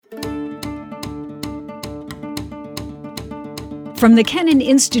From the Kennan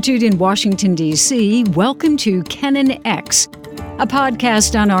Institute in Washington, D.C., welcome to Kennan X, a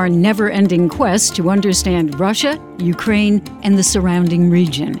podcast on our never-ending quest to understand Russia, Ukraine, and the surrounding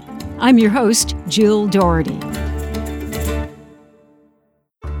region. I'm your host, Jill Doherty.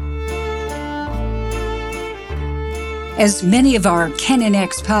 As many of our Kennan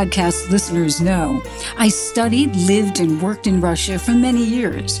X podcast listeners know, I studied, lived, and worked in Russia for many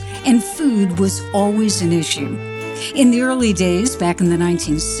years, and food was always an issue. In the early days, back in the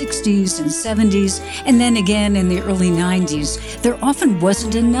 1960s and 70s, and then again in the early 90s, there often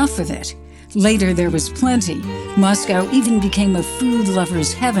wasn't enough of it. Later, there was plenty. Moscow even became a food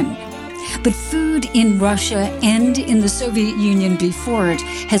lover's heaven. But food in Russia and in the Soviet Union before it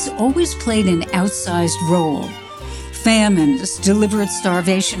has always played an outsized role. Famines, deliberate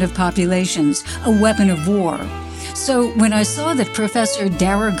starvation of populations, a weapon of war. So when I saw that Professor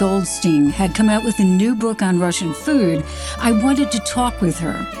Darra Goldstein had come out with a new book on Russian food, I wanted to talk with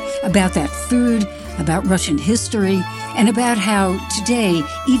her about that food, about Russian history, and about how today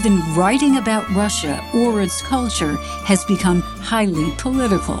even writing about Russia or its culture has become highly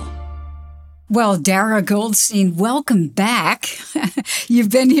political. Well, Darra Goldstein, welcome back. You've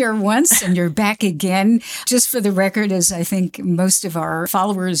been here once and you're back again. Just for the record, as I think most of our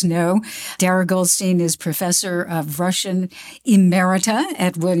followers know, Darra Goldstein is professor of Russian emerita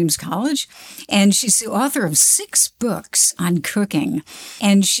at Williams College, and she's the author of 6 books on cooking.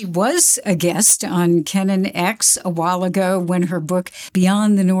 And she was a guest on Kennan X a while ago when her book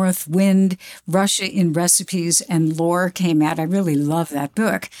Beyond the North Wind, Russia in Recipes and Lore came out. I really love that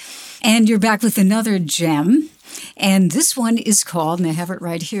book. And you're back with another gem. And this one is called, and I have it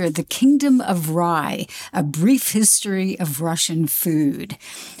right here, The Kingdom of Rye, A Brief History of Russian Food.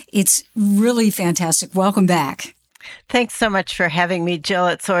 It's really fantastic. Welcome back. Thanks so much for having me, Jill.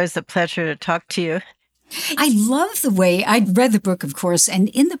 It's always a pleasure to talk to you. I love the way, I read the book, of course, and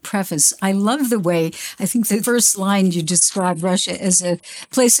in the preface, I love the way, I think the first line you described Russia as a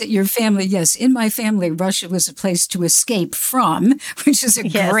place that your family, yes, in my family, Russia was a place to escape from, which is a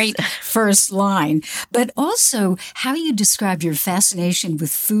great first line. But also how you describe your fascination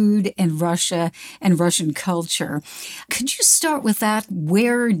with food and Russia and Russian culture. Could you start with that?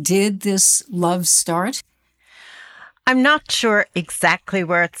 Where did this love start? I'm not sure exactly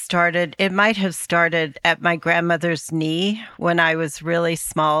where it started. It might have started at my grandmother's knee when I was really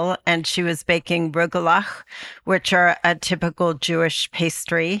small, and she was baking rugelach, which are a typical Jewish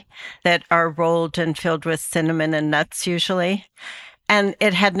pastry that are rolled and filled with cinnamon and nuts usually. And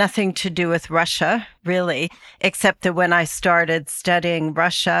it had nothing to do with Russia, really, except that when I started studying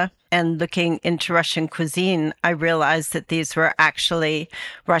Russia and looking into Russian cuisine, I realized that these were actually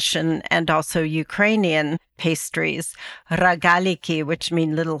Russian and also Ukrainian pastries, rogaliki, which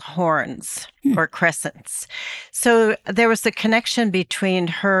mean little horns or crescents. So there was a connection between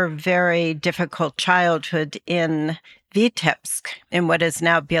her very difficult childhood in Vitebsk, in what is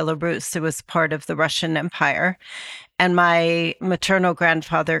now Belarus. It was part of the Russian Empire. And my maternal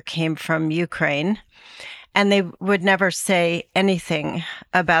grandfather came from Ukraine. And they would never say anything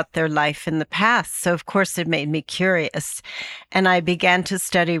about their life in the past. So, of course, it made me curious. And I began to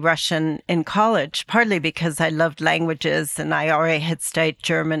study Russian in college, partly because I loved languages and I already had studied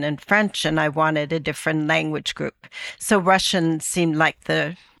German and French, and I wanted a different language group. So Russian seemed like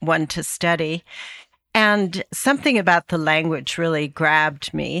the one to study. And something about the language really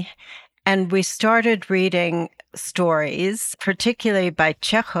grabbed me. And we started reading stories, particularly by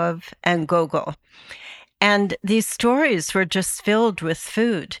Chekhov and Gogol. And these stories were just filled with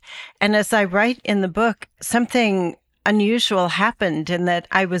food. And as I write in the book, something unusual happened in that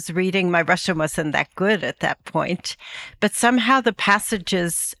I was reading, my Russian wasn't that good at that point, but somehow the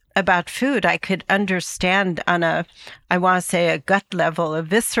passages about food I could understand on a gut level, a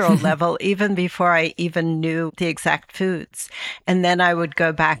visceral level, even before I even knew the exact foods. And then I would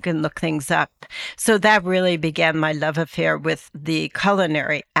go back and look things up. So that really began my love affair with the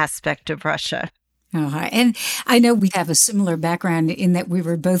culinary aspect of Russia. And I know we have a similar background in that we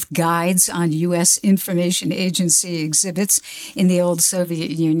were both guides on U.S. Information Agency exhibits in the old Soviet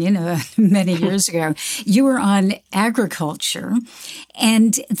Union many years ago. You were on agriculture.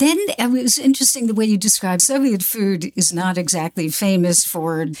 And then it was interesting the way you described Soviet food is not exactly famous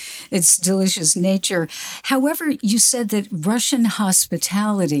for its delicious nature. However, you said that Russian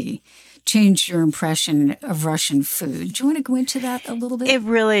hospitality changed your impression of Russian food. Do you want to go into that a little bit? It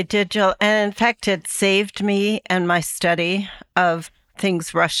really did, Jill. And in fact, it saved me and my study of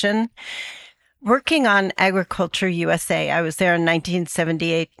things Russian. Working on Agriculture USA, I was there in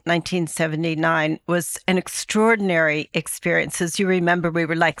 1978, 1979, was an extraordinary experience. As you remember, we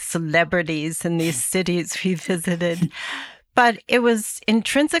were like celebrities in these cities we visited. But it was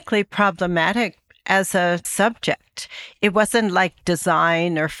intrinsically problematic as a subject. It wasn't like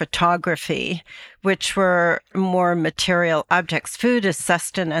design or photography, which were more material objects. Food is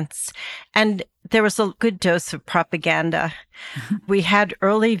sustenance. And there was a good dose of propaganda. We had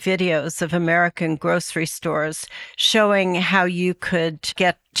early videos of American grocery stores showing how you could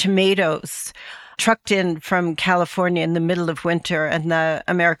get tomatoes trucked in from California in the middle of winter, and the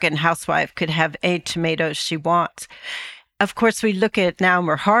American housewife could have any tomatoes she wants. Of course, we look at it now and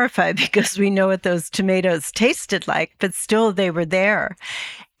we're horrified because we know what those tomatoes tasted like, but still they were there.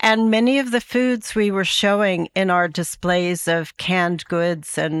 And many of the foods we were showing in our displays of canned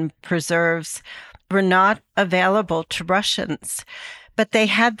goods and preserves were not available to Russians. But they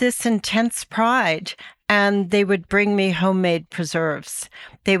had this intense pride, and they would bring me homemade preserves.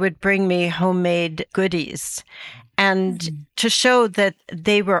 They would bring me homemade goodies. And to show that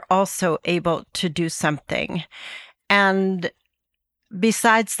they were also able to do something. And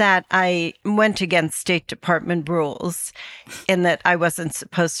besides that, I went against State Department rules in that I wasn't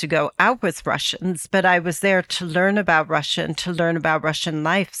supposed to go out with Russians, but I was there to learn about Russia and to learn about Russian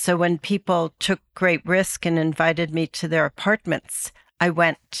life. So when people took great risk and invited me to their apartments, I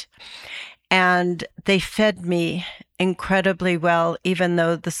went. And they fed me incredibly well, even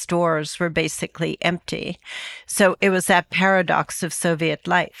though the stores were basically empty. So it was that paradox of Soviet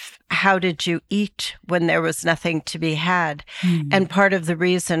life. How did you eat when there was nothing to be had? And part of the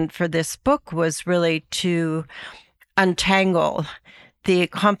reason for this book was really to untangle the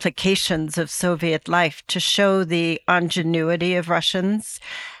complications of Soviet life, to show the ingenuity of Russians,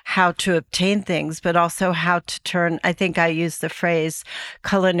 how to obtain things, but also how to turn, I think I use the phrase,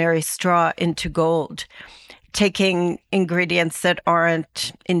 culinary straw into gold, taking ingredients that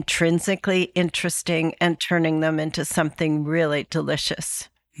aren't intrinsically interesting and turning them into something really delicious.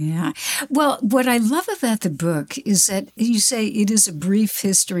 Yeah. Well, what I love about the book is that you say it is a brief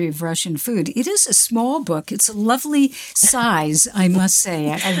history of Russian food. It is a small book. It's a lovely size, I must say.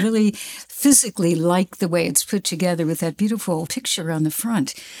 I really physically like the way it's put together with that beautiful picture on the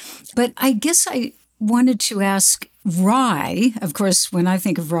front. But I guess I wanted to ask rye. Of course, when I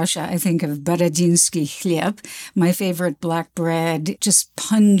think of Russia, I think of Borodinsky chlieb, my favorite black bread, just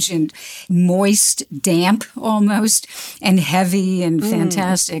pungent, moist, damp almost, and heavy and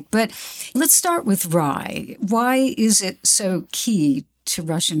fantastic. But let's start with rye. Why is it so key to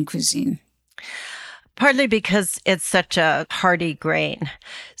Russian cuisine? Partly because it's such a hardy grain.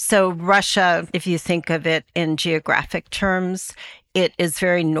 So Russia, if you think of it in geographic terms, it is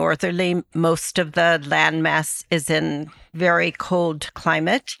very northerly. Most of the landmass is in very cold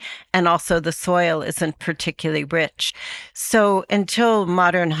climate, and also the soil isn't particularly rich. So until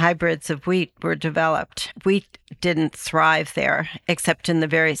modern hybrids of wheat were developed, wheat didn't thrive there, except in the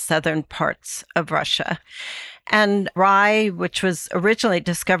very southern parts of Russia. And rye, which was originally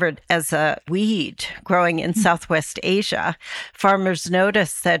discovered as a weed growing in Southwest Asia, farmers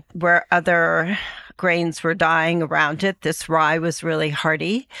noticed that where other grains were dying around it, this rye was really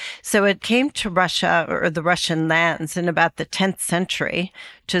hardy. So it came to Russia, or the Russian lands, in about the 10th century,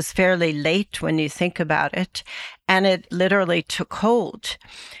 which is fairly late when you think about it, and it literally took hold.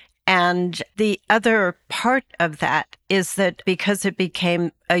 And the other part of that is that because it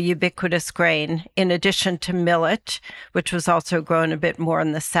became a ubiquitous grain, in addition to millet, which was also grown a bit more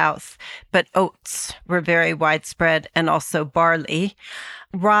in the south, but oats were very widespread, and also barley,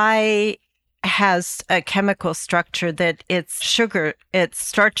 rye has a chemical structure that its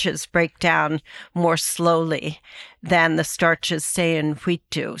starches break down more slowly than the starches, say, in wheat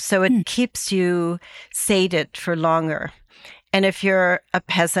do. So it keeps you sated for longer. And if you're a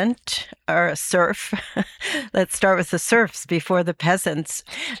peasant or a serf, let's start with the serfs before the peasants,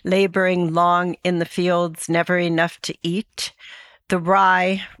 laboring long in the fields, never enough to eat, the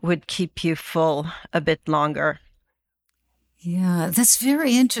rye would keep you full a bit longer. Yeah, that's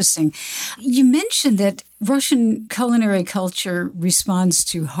very interesting. You mentioned that Russian culinary culture responds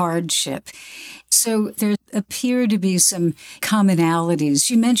to hardship. So there appear to be some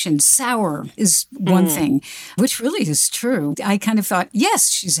commonalities. You mentioned sour is one thing, which really is true. I kind of thought, yes,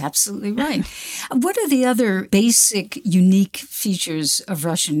 she's absolutely right. What are the other basic, unique features of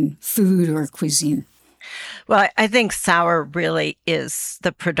Russian food or cuisine? Well, I think sour really is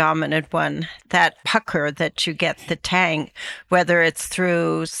the predominant one. That pucker that you get, the tang, whether it's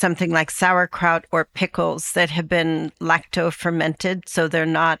through something like sauerkraut or pickles that have been lacto-fermented, so they're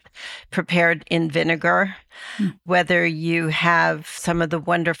not prepared in vinegar. Whether you have some of the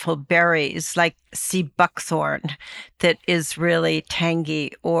wonderful berries like sea buckthorn that is really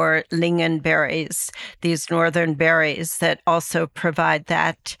tangy, or lingonberries, these northern berries that also provide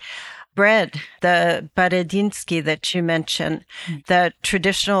that. Bread, the baredinsky that you mentioned, the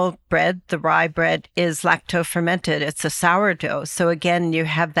traditional bread, the rye bread, is lacto-fermented. It's a sourdough. So again, you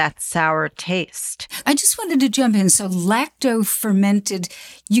have that sour taste. I just wanted to jump in. So lacto-fermented,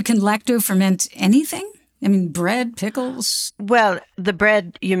 you can lacto-ferment anything? I mean, bread, pickles? Well, the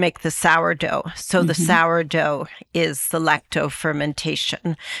bread, you make the sourdough. So the sourdough is the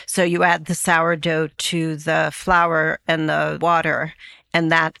lacto-fermentation. So you add the sourdough to the flour and the water,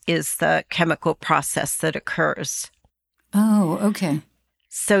 and that is the chemical process that occurs. Oh, okay.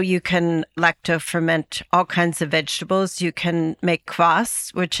 So you can lacto-ferment all kinds of vegetables. You can make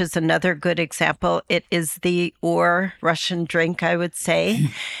kvass, which is another good example. It is the Russian drink, I would say.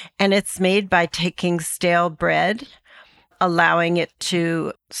 And it's made by taking stale bread, allowing it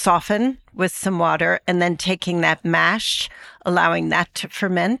to soften with some water, and then taking that mash, allowing that to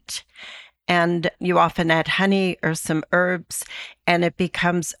ferment. And you often add honey or some herbs, and it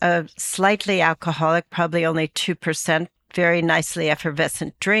becomes a slightly alcoholic, probably only 2%, very nicely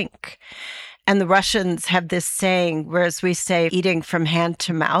effervescent drink. And the Russians have this saying, whereas we say eating from hand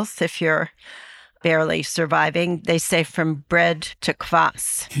to mouth, if you're barely surviving, they say from bread to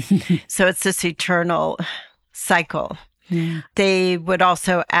kvass. So it's this eternal cycle. Yeah. They would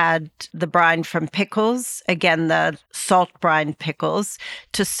also add the brine from pickles, again, the salt brine pickles,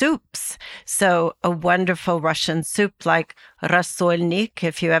 to soups. So a wonderful Russian soup like rasolnik,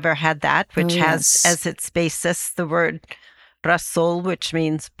 if you ever had that, which has as its basis the word rasol, which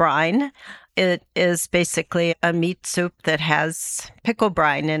means brine. It is basically a meat soup that has pickle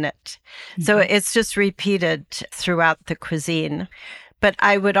brine in it. So it's just repeated throughout the cuisine. But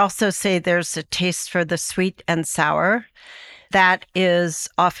I would also say there's a taste for the sweet and sour that is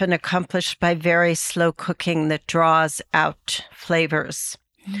often accomplished by very slow cooking that draws out flavors.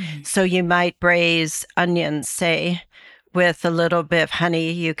 So you might braise onions, say, with a little bit of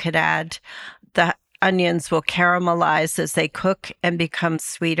honey you could add. The onions will caramelize as they cook and become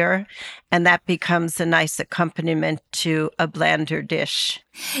sweeter, and that becomes a nice accompaniment to a blander dish.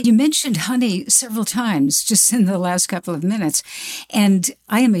 You mentioned honey several times just in the last couple of minutes, and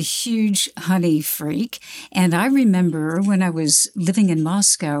I am a huge honey freak. And I remember when I was living in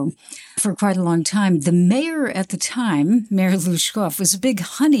Moscow for quite a long time, the mayor at the time, Mayor Lushkov, was a big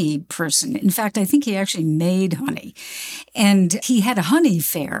honey person. In fact, I think he actually made honey, and he had a honey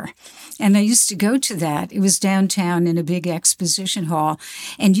fair. And I used to go to that. It was downtown in a big exposition hall,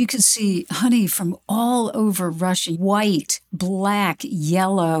 and you could see honey from all over Russia, white, black,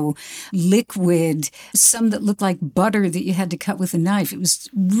 yellow, liquid, some that looked like butter that you had to cut with a knife. It was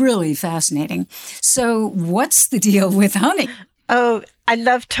really fascinating. So what's the deal with honey? Oh, I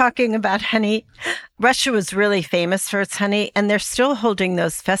love talking about honey. Russia was really famous for its honey, and they're still holding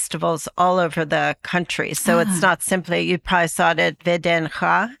those festivals all over the country. So it's not simply, you probably saw it at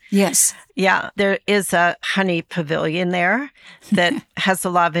Vedenha. Yes. Yeah, there is a honey pavilion there that has a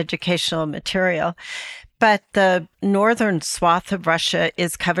lot of educational material. But the northern swath of Russia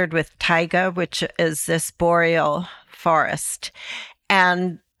is covered with taiga, which is this boreal forest.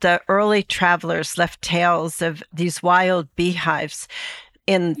 And the early travelers left tales of these wild beehives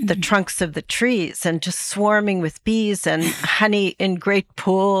in the trunks of the trees and just swarming with bees and honey in great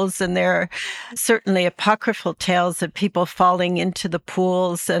pools. And there are certainly apocryphal tales of people falling into the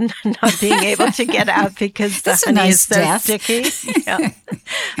pools and not being able to get out because the honey is so sticky. Yeah.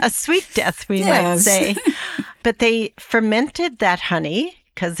 A sweet death, we might say. But they fermented that honey,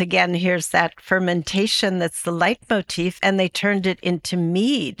 because again, here's that fermentation that's the leitmotif, and they turned it into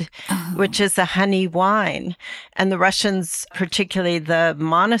mead, which is a honey wine. And the Russians, particularly the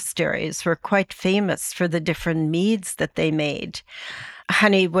monasteries, were quite famous for the different meads that they made.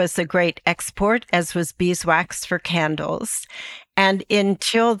 Honey was a great export, as was beeswax for candles. And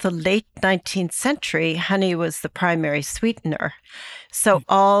until the late 19th century, honey was the primary sweetener. So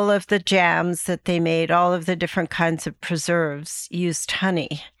all of the jams that they made, all of the different kinds of preserves used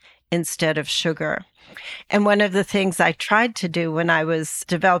honey instead of sugar. And one of the things I tried to do when I was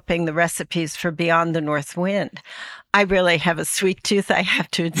developing the recipes for Beyond the North Wind, I really have a sweet tooth, I have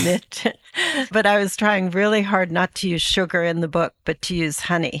to admit. But I was trying really hard not to use sugar in the book, but to use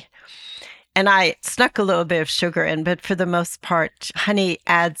honey. And I snuck a little bit of sugar in, but for the most part, honey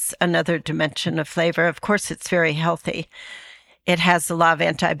adds another dimension of flavor. Of course, it's very healthy. It has a lot of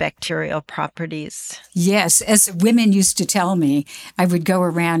antibacterial properties. Yes, as women used to tell me, I would go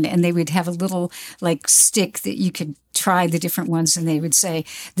around and they would have a little like stick that you could try the different ones and they would say,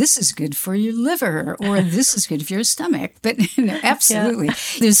 this is good for your liver or this is good for your stomach. But absolutely,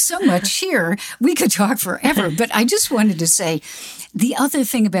 there's so much here. We could talk forever. But I just wanted to say, the other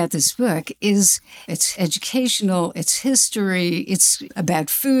thing about this book is it's educational, it's history, it's about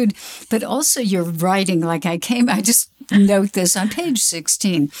food, but also you're writing I just note this on page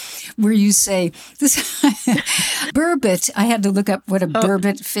 16, where you say, this burbot, I had to look up what a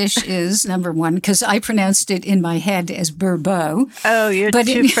burbot fish is, number one, because I pronounced it in my head as burbeau. Oh, you're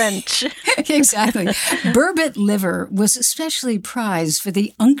too French. Exactly. Burbot liver was especially prized for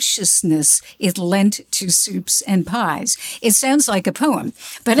the unctuousness it lent to soups and pies. It sounds like a poem.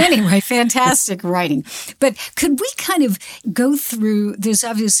 But anyway, fantastic writing. But could we kind of go through, there's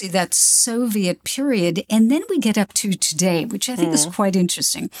obviously that Soviet period, and then we get up to today, which I think is quite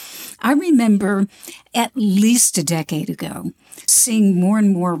interesting. I remember at least a decade ago seeing more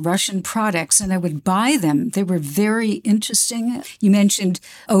and more Russian products, and I would buy them. They were very interesting. You mentioned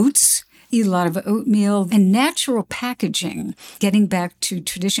oats. Eat a lot of oatmeal and natural packaging, getting back to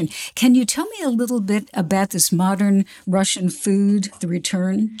tradition. Can you tell me a little bit about this modern Russian food, the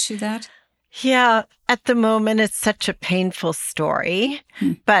return to that? Yeah, at the moment, it's such a painful story,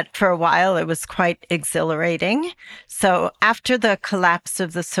 but for a while it was quite exhilarating. So after the collapse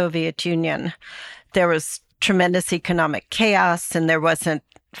of the Soviet Union, there was tremendous economic chaos and there wasn't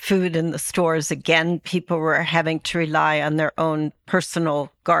food in the stores again. People were having to rely on their own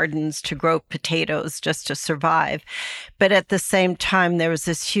personal gardens to grow potatoes just to survive. But at the same time, there was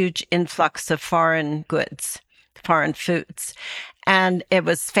this huge influx of foreign goods, foreign foods. And it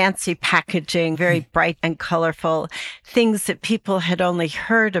was fancy packaging, very bright and colorful, things that people had only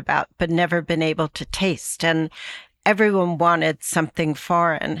heard about but never been able to taste. And everyone wanted something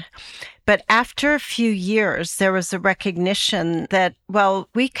foreign. But after a few years, there was a recognition that, well,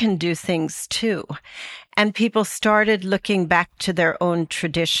 we can do things too. And people started looking back to their own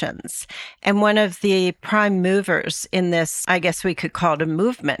traditions. And one of the prime movers in this, I guess we could call it a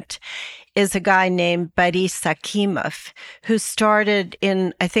movement, is a guy named Boris Akimov, who started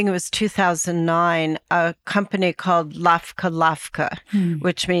in, I think it was 2009, a company called Lavka Lavka,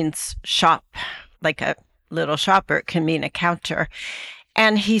 which means shop, like a little shop, or it can mean a counter.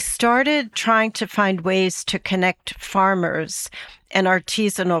 And he started trying to find ways to connect farmers and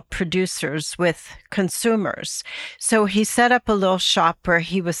artisanal producers with consumers. So he set up a little shop where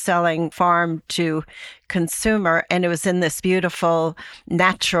he was selling farm to consumer, and it was in this beautiful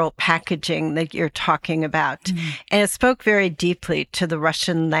natural packaging that you're talking about. And it spoke very deeply to the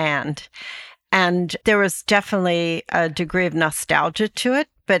Russian land. And there was definitely a degree of nostalgia to it,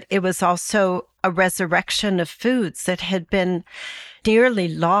 but it was also a resurrection of foods that had been nearly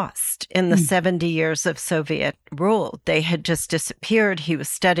lost in the 70 years of Soviet rule. They had just disappeared. He was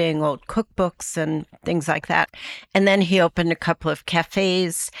studying old cookbooks and things like that. And then he opened a couple of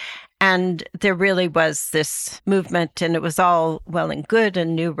cafes, and there really was this movement, and it was all well and good,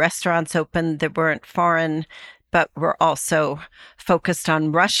 and new restaurants opened that weren't foreign, but were also focused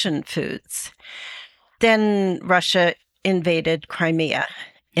on Russian foods. Then Russia invaded Crimea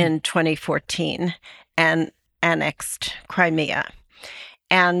in 2014 and annexed Crimea.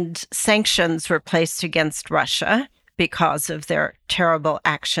 And sanctions were placed against Russia because of their terrible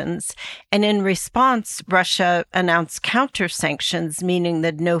actions. And in response, Russia announced counter-sanctions, meaning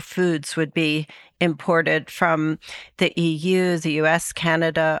that no foods would be imported from the EU, the US,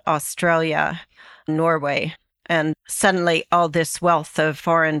 Canada, Australia, Norway. And suddenly all this wealth of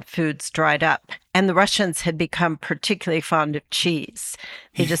foreign foods dried up. And the Russians had become particularly fond of cheese.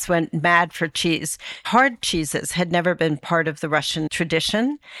 They just went mad for cheese. Hard cheeses had never been part of the Russian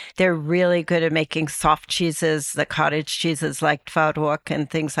tradition. They're really good at making soft cheeses, the cottage cheeses like tvarog and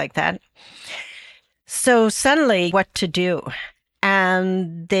things like that. So suddenly, what to do?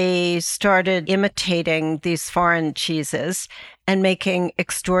 And they started imitating these foreign cheeses and making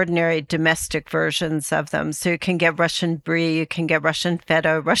extraordinary domestic versions of them. So you can get Russian brie, you can get Russian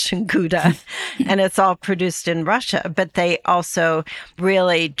feta, Russian Gouda, and it's all produced in Russia. But they also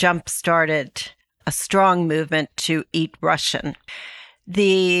really jump-started a strong movement to eat Russian.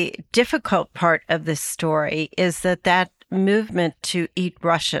 The difficult part of this story is that movement to eat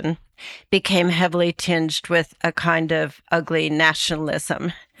Russian became heavily tinged with a kind of ugly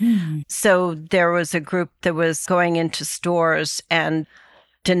nationalism. So there was a group that was going into stores and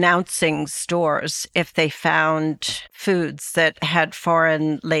denouncing stores if they found foods that had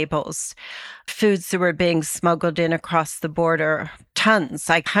foreign labels, foods that were being smuggled in across the border. Tons,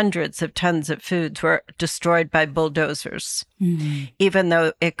 like hundreds of tons of foods were destroyed by bulldozers, even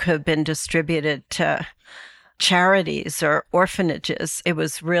though it could have been distributed to charities or orphanages. It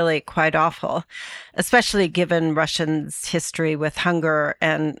was really quite awful, especially given Russians' history with hunger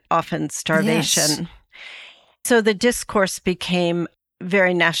and often starvation. Yes. So the discourse became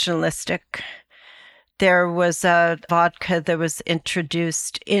very nationalistic. There was a vodka that was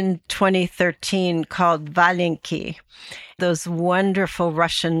introduced in 2013 called Valenki, those wonderful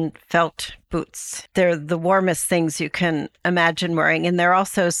Russian felt boots. They're the warmest things you can imagine wearing, and they're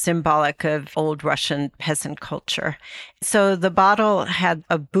also symbolic of old Russian peasant culture. So the bottle had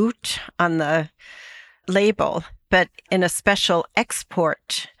a boot on the label, but in a special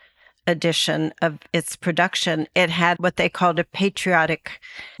export edition of its production, it had what they called a patriotic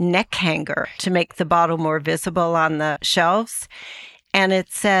neck hanger to make the bottle more visible on the shelves. And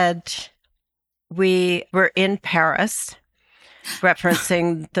it said, "We were in Paris,"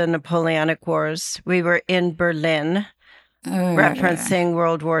 referencing the Napoleonic Wars. "We were in Berlin," referencing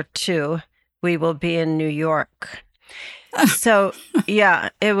World War II. "We will be in New York." So, yeah,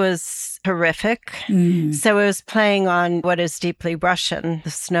 it was horrific. So it was playing on what is deeply Russian,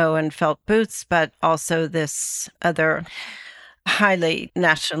 the snow and felt boots, but also this other highly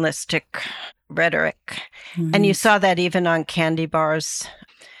nationalistic rhetoric. And you saw that even on candy bars.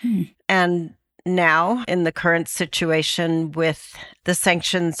 And now, in the current situation with the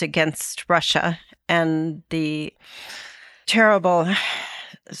sanctions against Russia and the terrible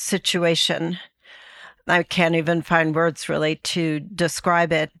situation, I can't even find words really to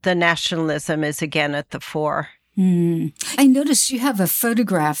describe it. The nationalism is again at the fore. I noticed you have a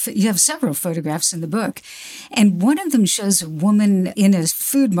photograph. You have several photographs in the book. And one of them shows a woman in a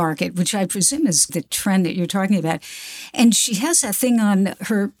food market, which I presume is the trend that you're talking about. And she has a thing on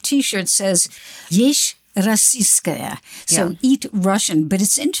her T-shirt says, "Yesh Rossiyskaya." So eat Russian. But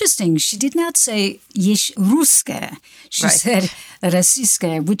it's interesting. She did not say Yesh Russkaya. She said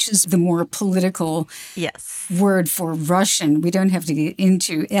Rossiyskaya, which is the more political word for Russian. We don't have to get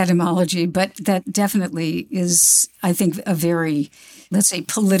into etymology, but that definitely is, I think, a very, let's say,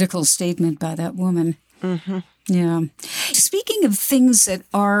 political statement by that woman. Yeah. Speaking of things that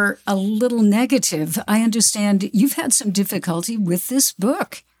are a little negative, I understand you've had some difficulty with this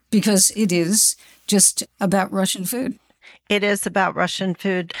book because it is just about Russian food. It is about Russian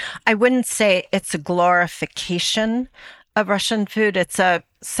food. I wouldn't say it's a glorification of Russian food. It's a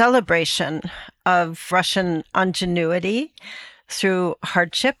celebration of Russian ingenuity through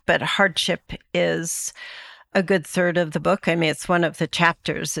hardship, but hardship is a good third of the book. I mean, it's one of the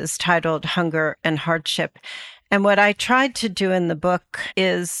chapters is titled Hunger and Hardship. And what I tried to do in the book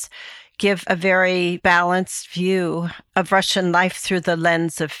is give a very balanced view of Russian life through the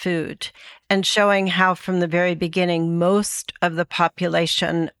lens of food and showing how from the very beginning, most of the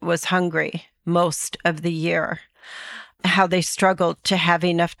population was hungry most of the year, how they struggled to have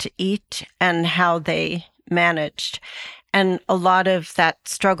enough to eat and how they managed. And a lot of that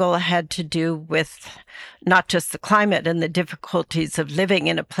struggle had to do with not just the climate and the difficulties of living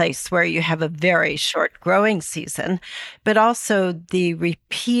in a place where you have a very short growing season, but also the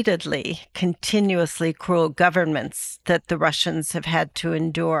repeatedly, continuously cruel governments that the Russians have had to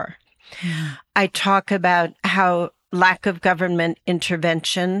endure. I talk about how lack of government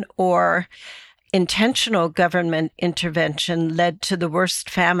intervention or intentional government intervention led to the worst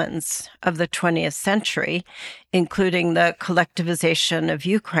famines of the 20th century, including the collectivization of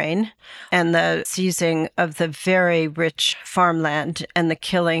Ukraine and the seizing of the very rich farmland and the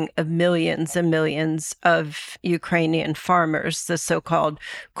killing of millions and millions of Ukrainian farmers, the so-called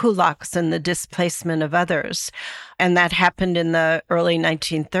kulaks, and the displacement of others. And that happened in the early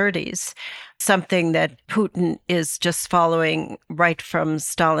 1930s, something that Putin is just following right from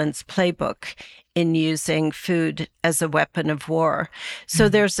Stalin's playbook in using food as a weapon of war. So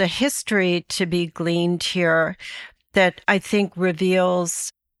there's a history to be gleaned here that I think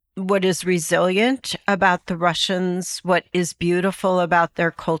reveals what is resilient about the Russians, what is beautiful about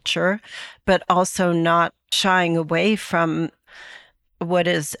their culture, but also not shying away from what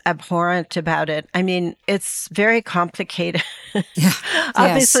is abhorrent about it. I mean, it's very complicated.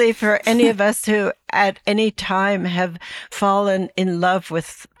 Obviously, for any of us who at any time have fallen in love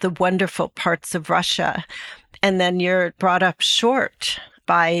with the wonderful parts of Russia, and then you're brought up short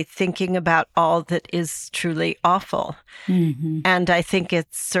by thinking about all that is truly awful. And I think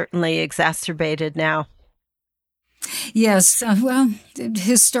it's certainly exacerbated now. Yes. Well,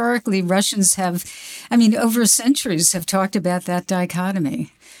 historically, Russians have, over centuries have talked about that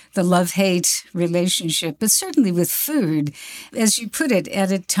dichotomy, the love-hate relationship, but certainly with food, as you put it,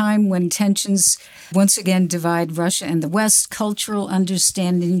 at a time when tensions once again divide Russia and the West, cultural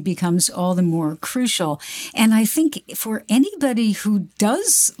understanding becomes all the more crucial. And I think for anybody who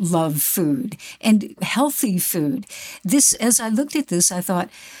does love food and healthy food, this, as I looked at this, I thought,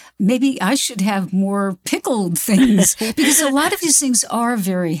 maybe I should have more pickled things because a lot of these things are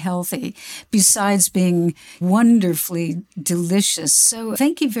very healthy besides being wonderfully delicious. So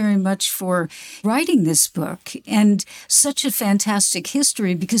thank you very much for writing this book and such a fantastic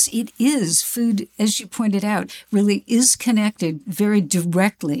history because it is food, as you pointed out, really is connected very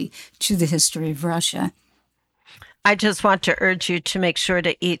directly to the history of Russia. I just want to urge you to make sure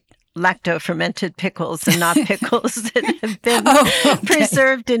to eat lacto-fermented pickles and not pickles that have been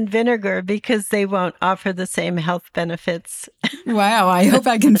preserved in vinegar because they won't offer the same health benefits. Wow, I hope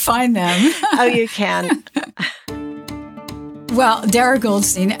I can find them. Oh, you can. Well, Darra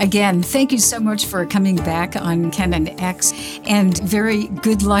Goldstein, again, thank you so much for coming back on Canon X, and very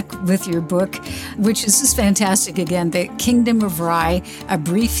good luck with your book, which is fantastic again, The Kingdom of Rye, A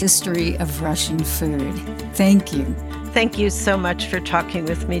Brief History of Russian Food. Thank you. Thank you so much for talking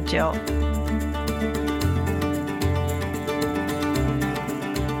with me, Jill.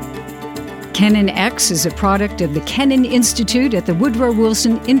 Canon X is a product of the Kennan Institute at the Woodrow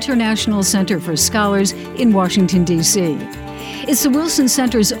Wilson International Center for Scholars in Washington, D.C. It's the Wilson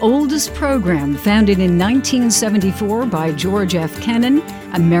Center's oldest program, founded in 1974 by George F. Kennan,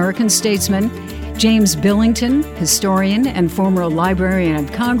 American statesman, James Billington, historian and former Librarian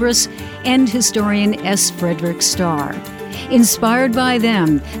of Congress, and historian S. Frederick Starr. Inspired by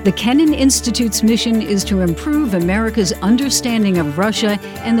them, the Kennan Institute's mission is to improve America's understanding of Russia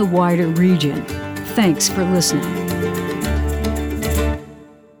and the wider region. Thanks for listening.